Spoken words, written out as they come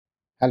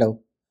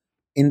Hello.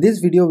 In this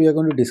video, we are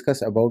going to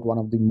discuss about one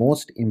of the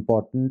most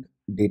important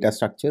data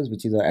structures,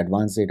 which is an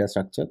advanced data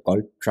structure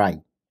called Trie.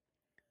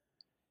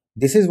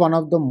 This is one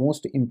of the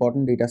most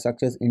important data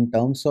structures in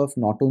terms of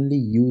not only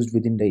used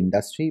within the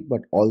industry,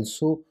 but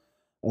also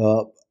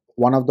uh,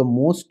 one of the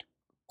most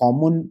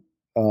common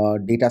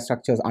data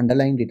structures,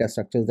 underlying data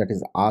structures that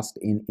is asked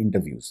in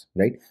interviews,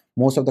 right?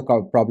 Most of the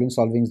problem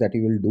solvings that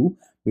you will do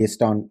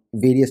based on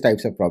various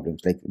types of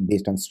problems, like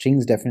based on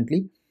strings,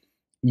 definitely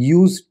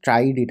use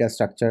Trie data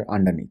structure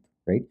underneath,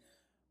 right?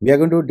 We are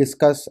going to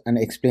discuss and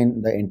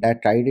explain the entire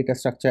Trie data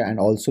structure and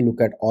also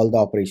look at all the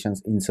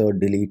operations: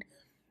 insert, delete,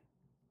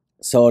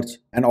 search,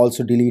 and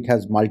also delete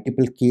has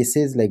multiple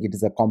cases, like it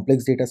is a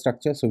complex data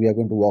structure. So we are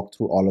going to walk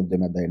through all of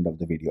them at the end of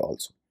the video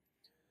also.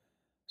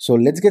 So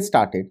let's get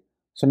started.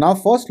 So now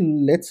first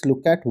let's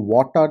look at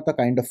what are the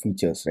kind of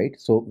features, right?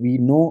 So we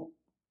know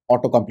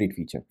autocomplete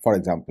feature, for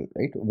example,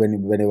 right?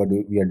 Whenever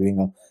we are doing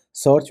a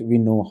search, we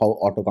know how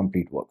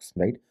autocomplete works,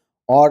 right?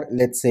 Or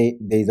let's say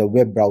there is a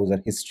web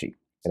browser history,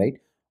 right?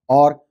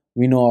 Or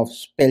we know of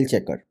spell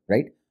checker,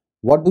 right?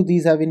 What do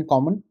these have in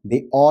common?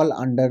 They all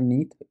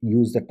underneath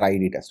use the Trie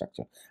data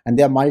structure, and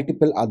there are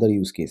multiple other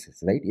use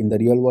cases, right, in the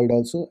real world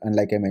also. And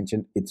like I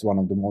mentioned, it's one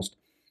of the most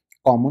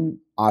commonly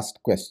asked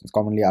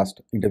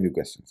interview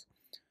questions.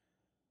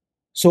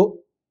 So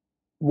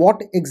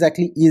what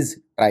exactly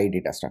is Trie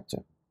data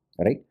structure,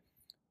 right?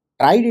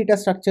 Trie data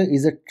structure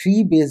is a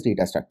tree-based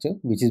data structure,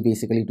 which is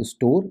basically to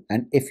store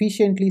and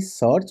efficiently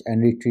search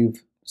and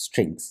retrieve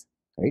strings,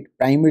 right?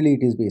 Primarily,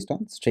 it is based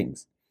on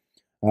strings.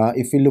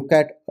 If we look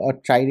at a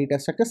Trie data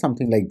structure,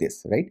 something like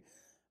this, right?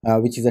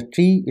 Which is a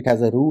tree. It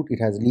has a root, it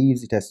has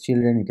leaves, it has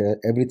children, it has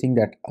everything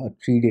that a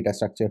tree data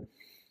structure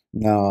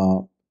uh,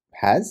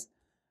 has.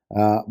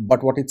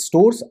 But what it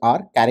stores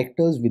are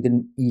characters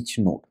within each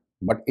node.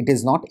 But it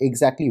is not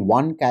exactly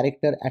one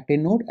character at a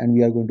node, and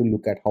we are going to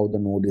look at how the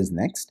node is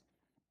next.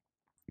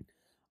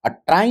 A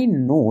Trie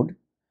node,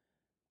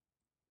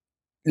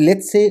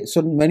 let's say, so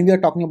when we are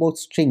talking about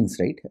strings,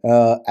 right,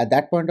 at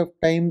that point of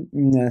time,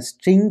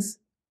 strings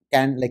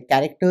can, like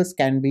characters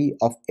can be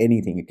of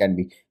anything. It can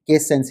be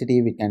case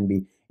sensitive, it can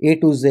be A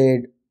to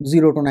Z,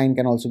 0 to 9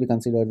 can also be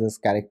considered as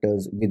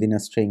characters within a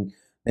string.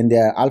 Then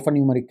there are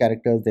alphanumeric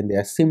characters, then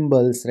there are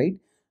symbols, right?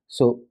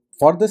 So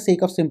for the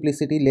sake of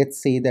simplicity,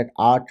 let's say that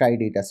our Trie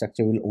data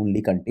structure will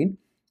only contain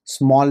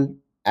small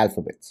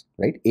alphabets,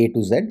 right? A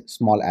to Z,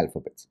 small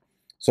alphabets.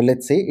 So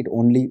let's say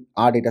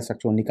our data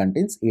structure only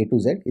contains A to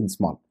Z in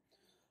small.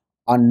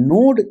 A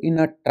node in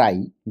a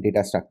Trie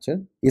data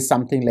structure is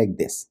something like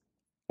this,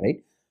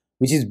 right?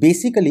 Which is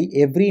basically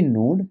every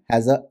node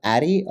has an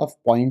array of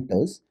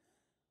pointers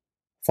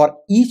for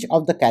each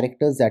of the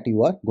characters that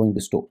you are going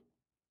to store,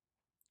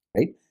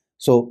 right?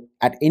 So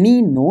at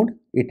any node,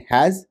 it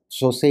has,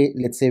 so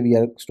let's say we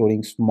are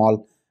storing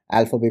small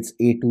alphabets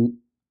A to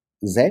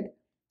Z,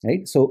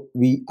 right? So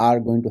we are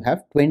going to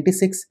have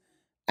 26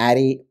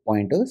 array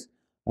pointers,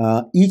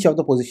 each of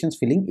the positions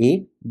filling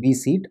A, B,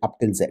 C up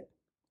till Z,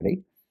 right?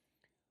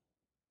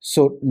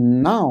 So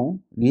now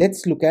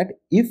let's look at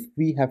if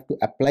we have to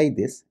apply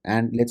this,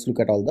 and let's look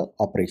at all the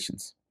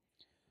operations.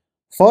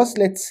 First,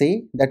 let's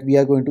say that we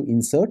are going to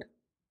insert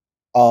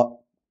a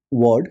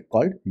word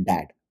called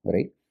dad,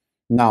 right?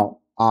 Now,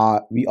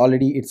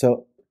 it's a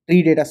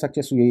tree data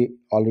structure, so we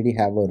already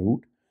have a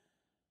root.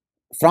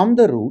 From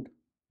the root,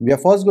 we are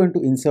first going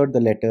to insert the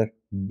letter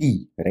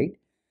D, right?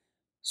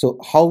 So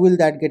how will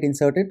that get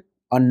inserted?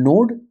 A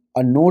node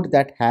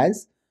that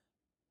has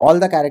all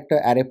the character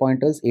array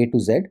pointers A to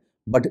Z,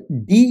 but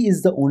D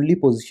is the only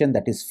position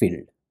that is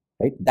filled,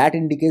 right? That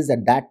indicates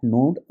that that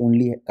node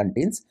only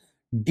contains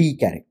D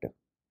character,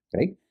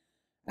 right?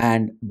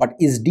 And but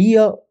is D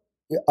a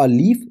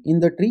leaf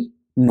in the tree?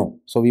 No.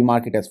 So we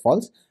mark it as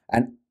false.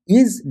 And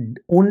is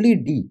only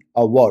D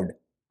a word,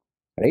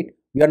 right?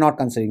 We are not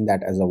considering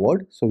that as a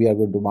word. So we are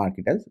going to mark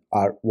it as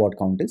our word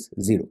count is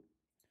 0.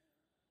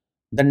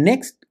 The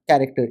next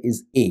character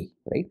is A,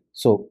 right?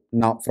 So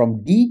now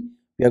from D,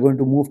 we are going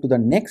to move to the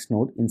next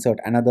node, insert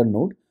another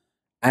node,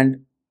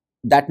 and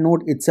that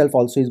node itself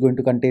also is going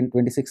to contain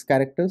 26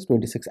 characters,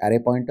 26 array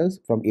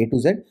pointers from A to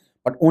Z,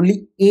 but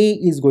only A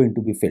is going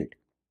to be filled,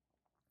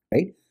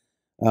 right?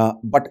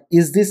 But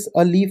is this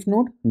a leaf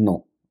node?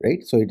 No,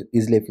 right? So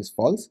is leaf is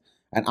false.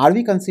 And are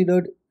we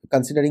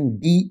considering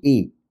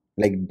DA,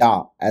 like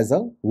da, as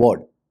a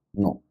word?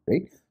 No,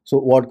 right? So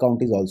word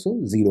count is also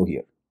 0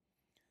 here.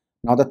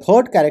 Now the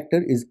third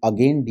character is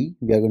again D.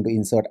 We are going to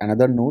insert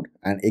another node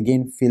and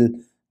again fill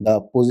the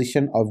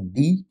position of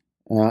D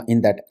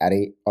in that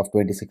array of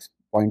 26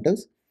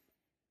 pointers.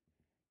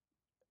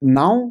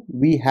 Now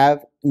we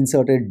have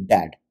inserted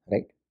dad,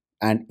 right?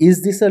 And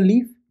is this a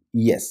leaf?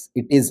 Yes,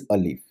 it is a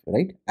leaf,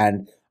 right?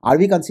 And are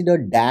we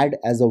considered dad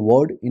as a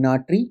word in our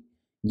tree?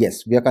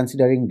 Yes, we are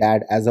considering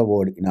dad as a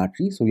word in our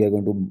tree. So we are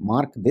going to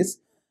mark this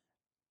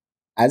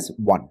as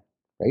 1,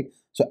 right?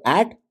 So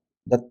at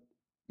the,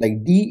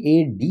 like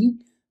DAD,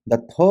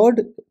 the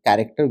third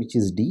character, which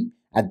is D,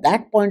 at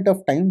that point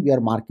of time, we are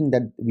marking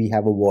that we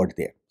have a word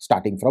there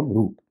starting from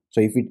root. So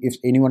if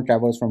anyone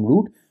travels from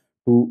root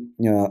to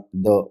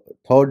the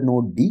third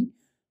node D,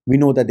 we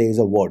know that there is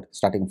a word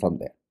starting from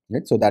there,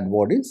 right? So that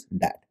word is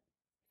dad.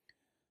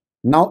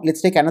 Now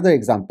let's take another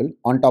example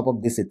on top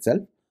of this itself.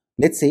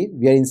 Let's say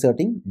we are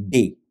inserting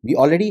day. We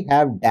already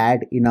have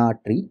dad in our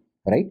tree,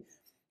 right?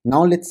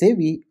 Now let's say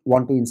we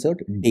want to insert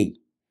day.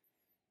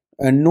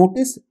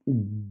 Notice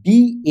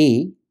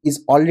DA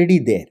is already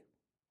there,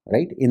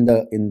 right, in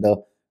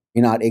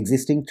our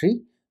existing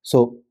tree.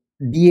 So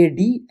DAD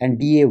and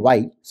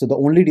DAY. So the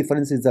only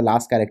difference is the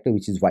last character,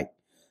 which is Y.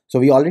 So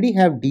we already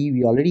have D,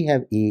 we already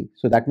have A.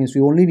 So that means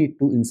we only need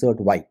to insert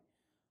Y.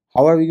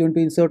 How are we going to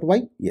insert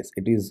Y? Yes,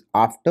 it is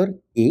after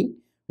A.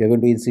 We are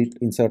going to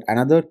insert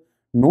another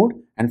node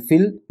and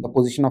fill the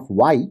position of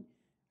Y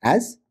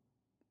as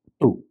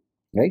true,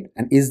 right?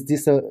 And is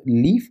this a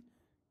leaf?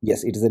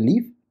 Yes, it is a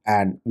leaf,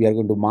 and we are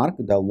going to mark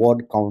the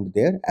word count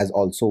there as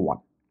also 1,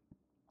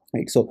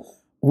 right? So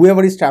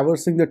whoever is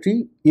traversing the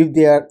tree, if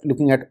they are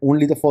looking at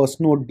only the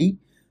first node D,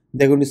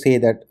 they're going to say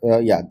that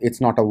yeah,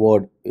 it's not a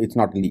word, it's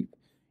not a leaf.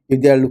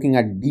 If they are looking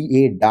at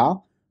DA, da,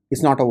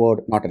 it's not a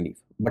word, not a leaf.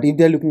 But if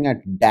they're looking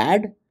at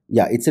dad,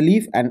 yeah, it's a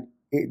leaf, and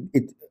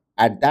it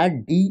at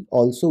that D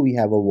also we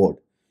have a word.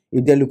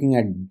 If they're looking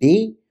at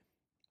day,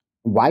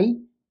 Y,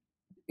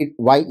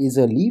 Y is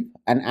a leaf,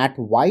 and at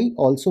Y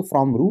also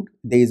from root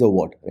there is a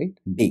word, right?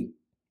 Day,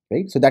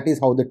 right? So that is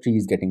how the tree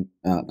is getting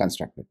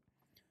constructed.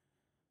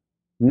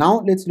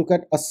 Now let's look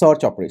at a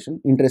search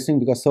operation. Interesting,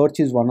 because search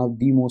is one of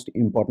the most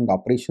important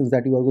operations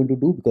that you are going to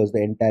do, because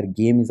the entire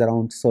game is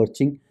around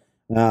searching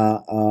uh,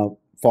 uh,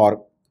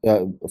 for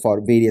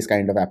for various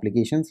kind of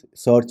applications.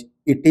 Search,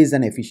 it is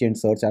an efficient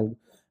search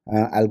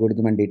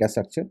algorithm and data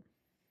structure.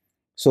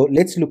 So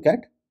let's look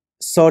at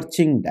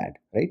searching dad,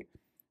 right?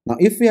 Now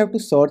if we have to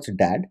search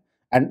dad,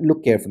 and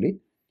look carefully,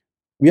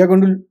 we are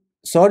going to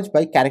search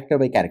by character,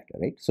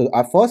 right? So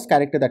our first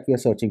character that we are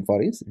searching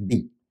for is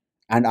D,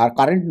 and our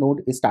current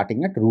node is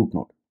starting at root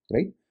node,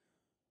 right?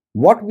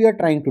 What we are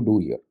trying to do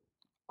here,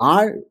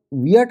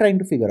 we are trying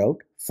to figure out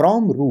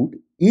from root,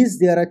 is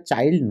there a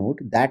child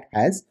node that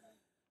has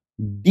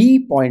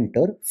D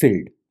pointer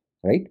filled,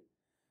 right?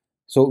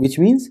 So which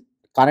means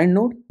current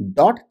node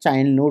dot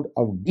child node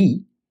of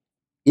D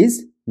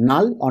is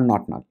null or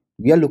not null.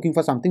 We are looking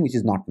for something which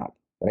is not null,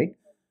 right?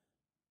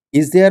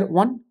 Is there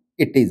one?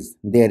 It is,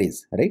 there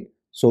is, right?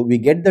 So we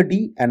get the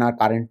D and our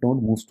current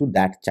node moves to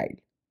that child,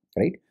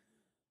 right?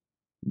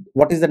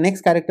 What is the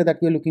next character that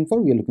we are looking for?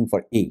 We are looking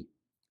for A.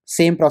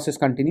 Same process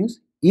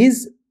continues.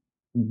 This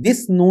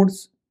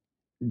node's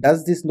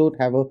does this node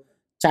have a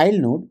child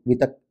node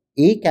with a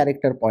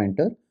character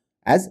pointer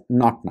as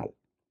not null,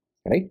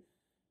 right?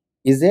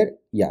 Is there?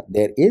 Yeah,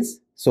 there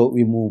is. So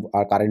we move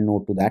our current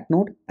node to that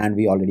node, and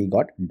we already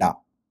got DA,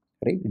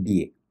 right?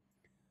 DA.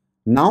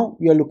 Now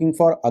we are looking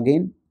for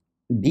again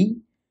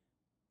D.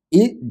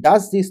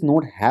 Does this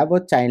node have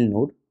a child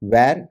node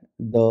where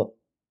the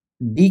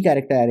D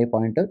character array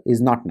pointer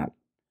is not null?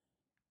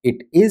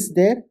 It is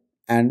there,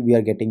 and we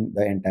are getting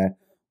the entire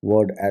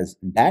word as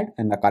dad,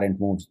 and the current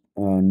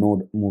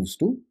node moves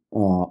to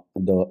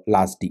the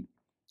last D,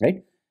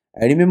 right?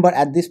 Remember,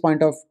 at this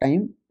point of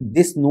time,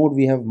 this node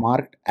we have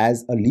marked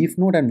as a leaf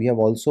node, and we have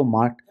also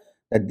marked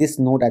that this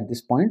node at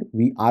this point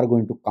we are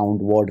going to count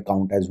word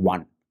count as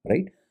 1,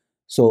 right?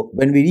 So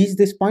when we reach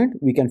this point,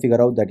 we can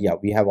figure out that yeah,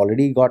 we have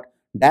already got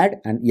dad,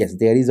 and yes,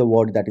 there is a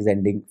word that is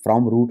ending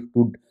from root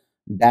to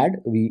dad,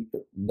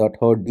 the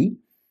third D.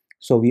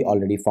 So we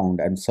already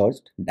found and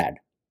searched dad,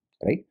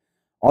 right?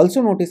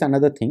 Also notice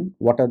another thing,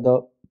 what are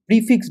the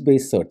prefix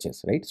based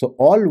searches, right? So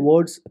all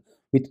words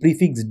with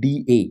prefix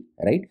da,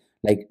 right,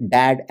 like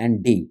dad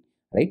and day,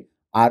 right,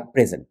 are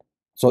present.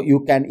 So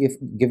you can, if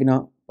given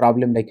a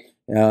problem like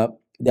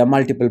there are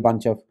multiple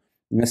bunch of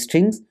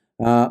strings,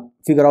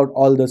 figure out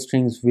all the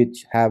strings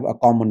which have a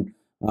common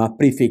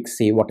prefix,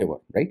 say whatever,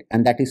 right?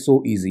 And that is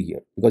so easy here,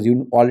 because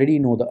you already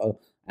know the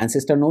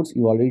ancestor nodes,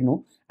 you already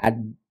know at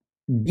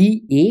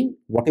DA,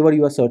 whatever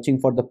you are searching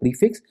for the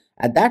prefix,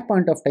 at that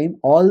point of time,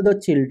 all the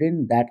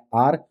children that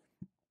are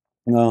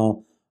uh,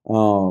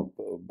 uh,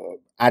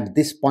 at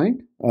this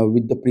point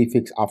with the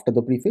prefix, after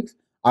the prefix,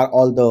 are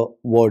all the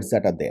words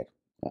that are there,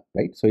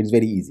 right? So it's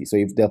very easy. So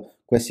if the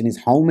question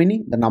is how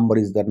many, the number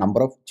is the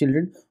number of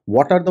children.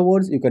 What are the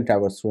words? You can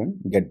traverse through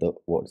and get the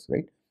words,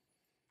 right?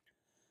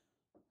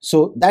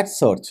 So that's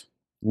search.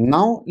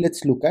 Now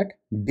let's look at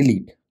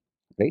delete,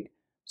 right?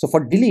 So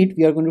for delete,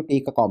 we are going to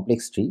take a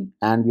complex tree,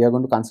 and we are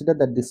going to consider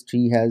that this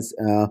tree has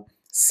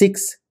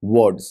 6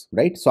 words,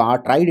 right? So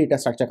our Trie data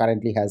structure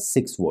currently has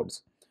 6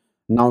 words.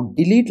 Now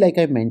delete, like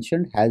I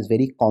mentioned, has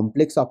very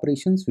complex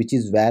operations, which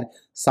is where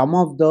some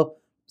of the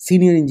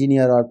senior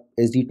engineer or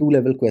SD2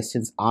 level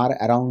questions are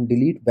around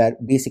delete, where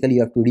basically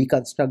you have to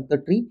reconstruct the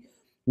tree.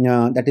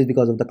 That is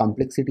because of the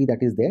complexity that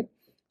is there.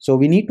 So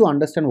we need to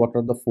understand what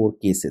are the 4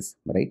 cases,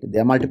 right?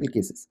 There are multiple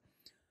cases.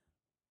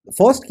 The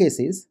first case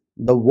is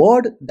the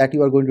word that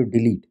you are going to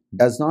delete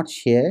does not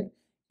share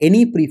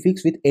any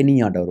prefix with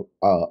any other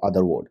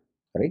word,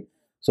 right?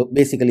 So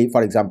basically,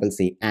 for example,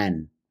 say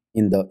an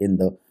in the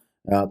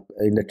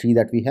tree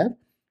that we have,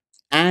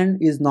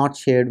 and is not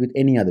shared with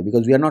any other,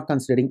 because we are not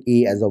considering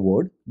a as a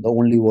word. The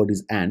only word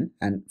is and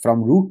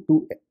from root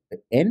to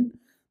n,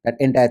 that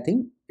entire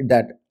thing,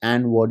 that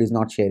and word is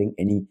not sharing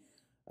any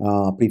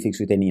prefix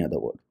with any other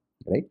word,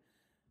 right?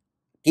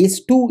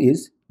 Case 2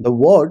 is the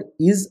word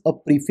is a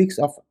prefix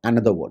of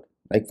another word.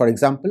 Like for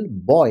example,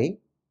 boy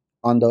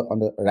on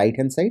the right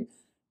hand side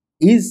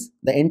is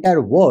the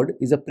entire word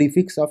is a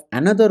prefix of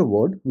another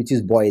word which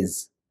is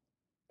boys,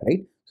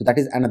 right? So that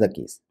is another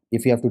case.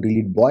 If you have to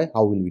delete boy,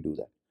 how will we do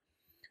that?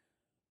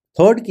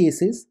 Third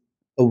case is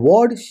a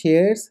word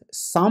shares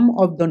some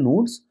of the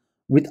nodes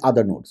with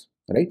other nodes,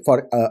 right?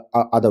 For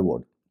other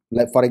word,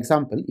 like for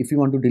example, if you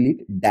want to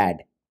delete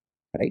dad,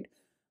 right?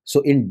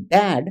 So in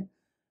dad,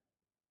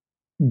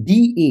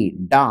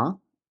 da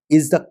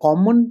is the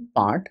common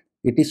part.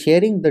 It is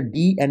sharing the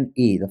D and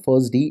A, the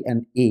first D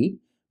and A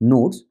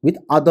nodes with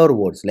other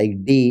words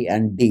like day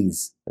and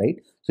days, right?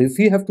 So if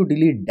you have to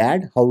delete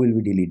dad, how will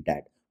we delete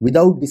dad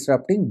without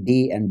disrupting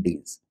day and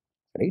days,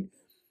 right?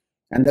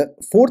 And the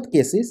fourth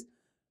case is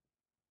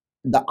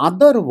the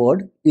other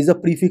word is a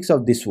prefix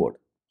of this word,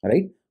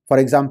 right? For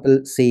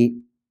example, say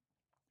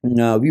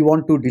we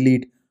want to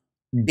delete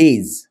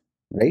days,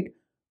 right?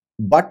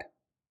 But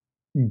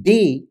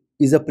day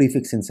is a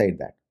prefix inside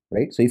that,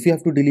 right? So if you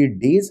have to delete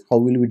days, how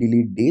will we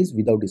delete days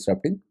without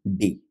disrupting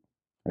day,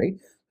 right?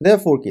 There are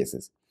four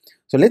cases.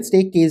 So let's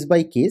take case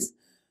by case.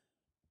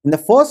 In the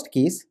first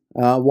case,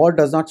 word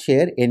does not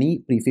share any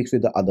prefix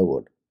with the other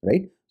word,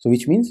 right? So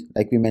which means,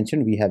 like we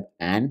mentioned, we have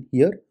an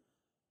here.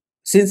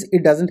 Since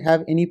it doesn't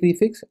have any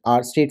prefix,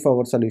 our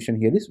straightforward solution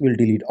here is we'll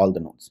delete all the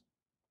nodes,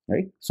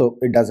 right? So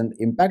it doesn't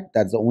impact,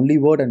 that's the only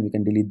word, and we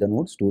can delete the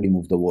nodes to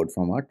remove the word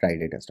from our trie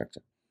data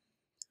structure.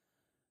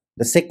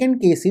 The second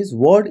case is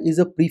word is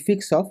a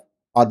prefix of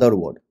other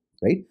word,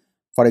 right?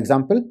 For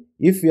example,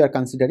 if we are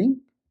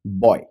considering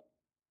boy,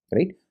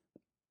 right?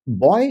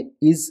 Boy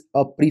is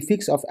a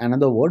prefix of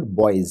another word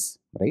boys,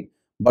 right?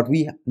 But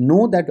we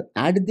know that to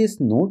add this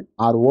node,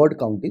 our word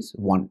count is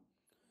 1.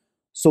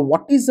 So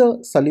what is the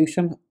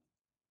solution?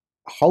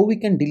 How we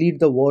can delete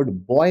the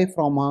word boy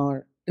from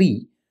our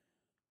tree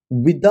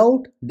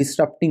without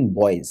disrupting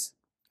boys,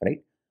 right?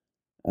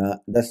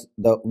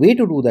 The way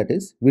to do that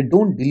is we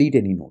don't delete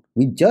any node.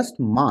 We just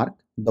mark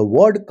the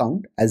word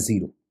count as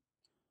 0.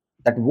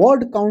 That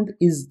word count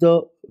is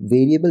the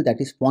variable that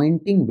is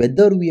pointing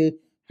whether we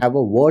have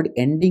a word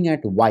ending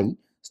at y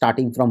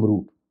starting from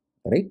root,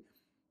 right?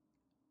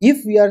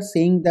 If we are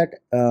saying that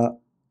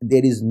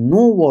there is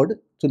no word,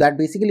 so that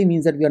basically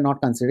means that we are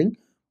not considering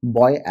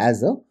boy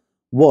as a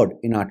word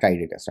in our trie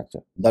data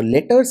structure. The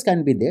letters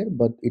can be there,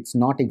 but it's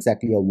not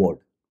exactly a word,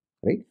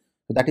 right?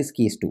 So that is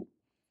case 2.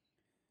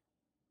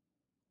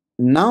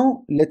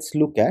 Now let's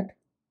look at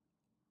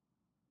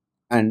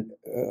and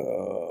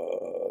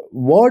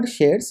word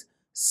shares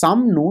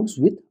some nodes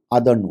with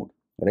other node,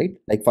 right?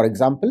 Like for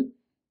example,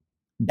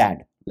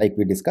 dad, like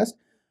we discussed.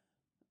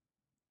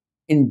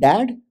 In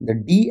dad, the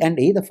D and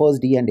A, the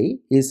first D and A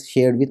is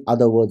shared with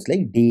other words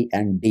like day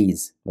and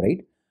days,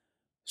 right?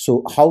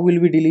 So how will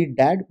we delete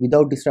dad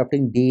without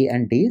disrupting day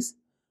and days?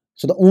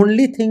 So the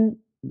only thing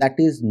that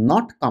is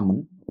not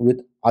common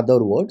with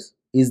other words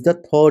is the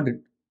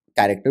third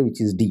character,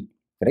 which is D,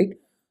 right?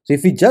 So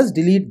if we just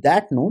delete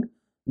that node,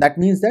 that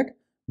means that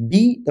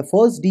D, the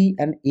first D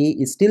and A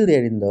is still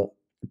there in the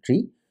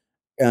tree,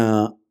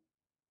 uh,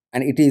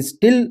 and it is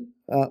still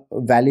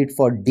valid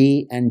for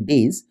day and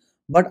days,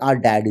 but our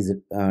dad is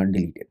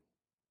deleted,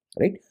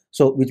 right?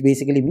 So which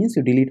basically means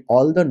you delete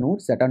all the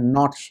nodes that are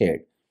not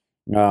shared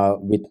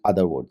with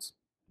other words,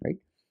 right?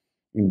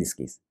 In this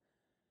case.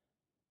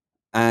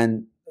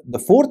 And the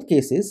fourth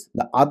case is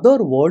the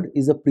other word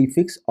is a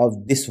prefix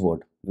of this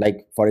word.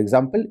 Like for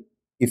example,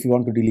 if you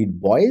want to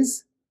delete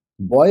boys,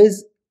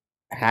 boys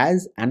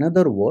has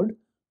another word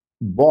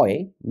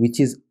boy, which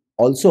is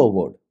also a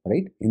word,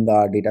 right, in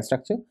the data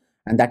structure,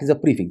 and that is a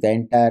prefix. The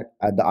entire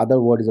the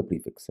other word is a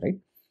prefix, right?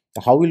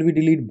 So how will we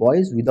delete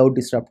boys without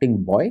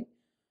disrupting boy?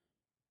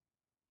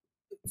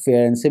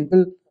 Fair and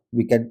simple,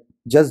 we can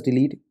just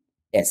delete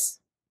s,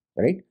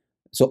 right?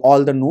 So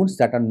all the nodes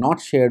that are not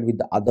shared with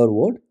the other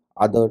word,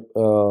 other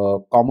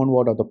common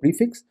word or the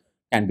prefix,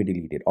 can be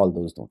deleted, all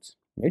those nodes,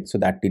 right? So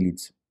that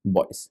deletes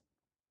boys,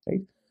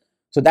 right?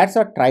 So that's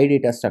our trie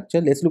data structure.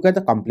 Let's look at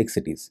the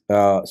complexities.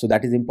 So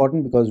that is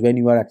important because when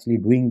you are actually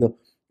doing the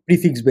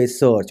prefix based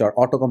search or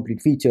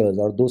autocomplete features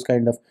or those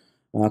kind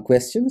of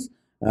questions,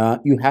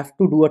 you have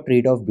to do a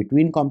trade-off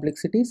between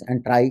complexities,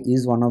 and trie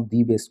is one of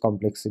the best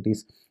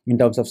complexities in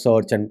terms of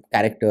search and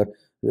character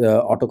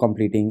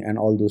auto-completing and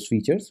all those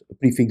features,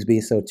 prefix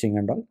based searching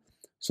and all.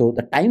 So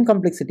the time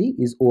complexity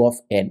is O of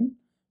n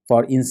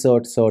for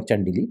insert, search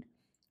and delete,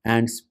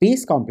 and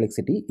space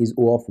complexity is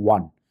O of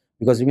 1,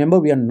 because remember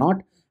we are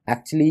not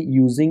actually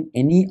using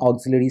any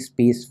auxiliary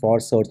space for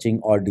searching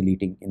or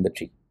deleting in the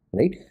tree,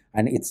 right?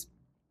 And it's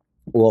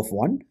O of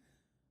 1,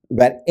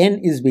 where n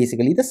is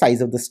basically the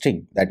size of the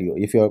string that you,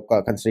 if you're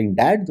considering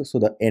dad, so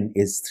the n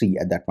is 3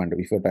 at that point.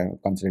 If you're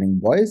considering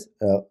boys,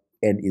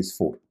 n is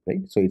 4,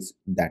 right? So it's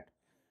that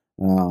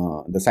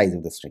the size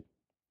of the string.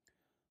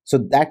 So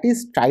that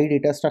is Trie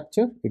data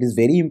structure. It is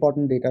very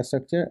important data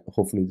structure.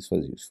 Hopefully this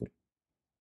was useful.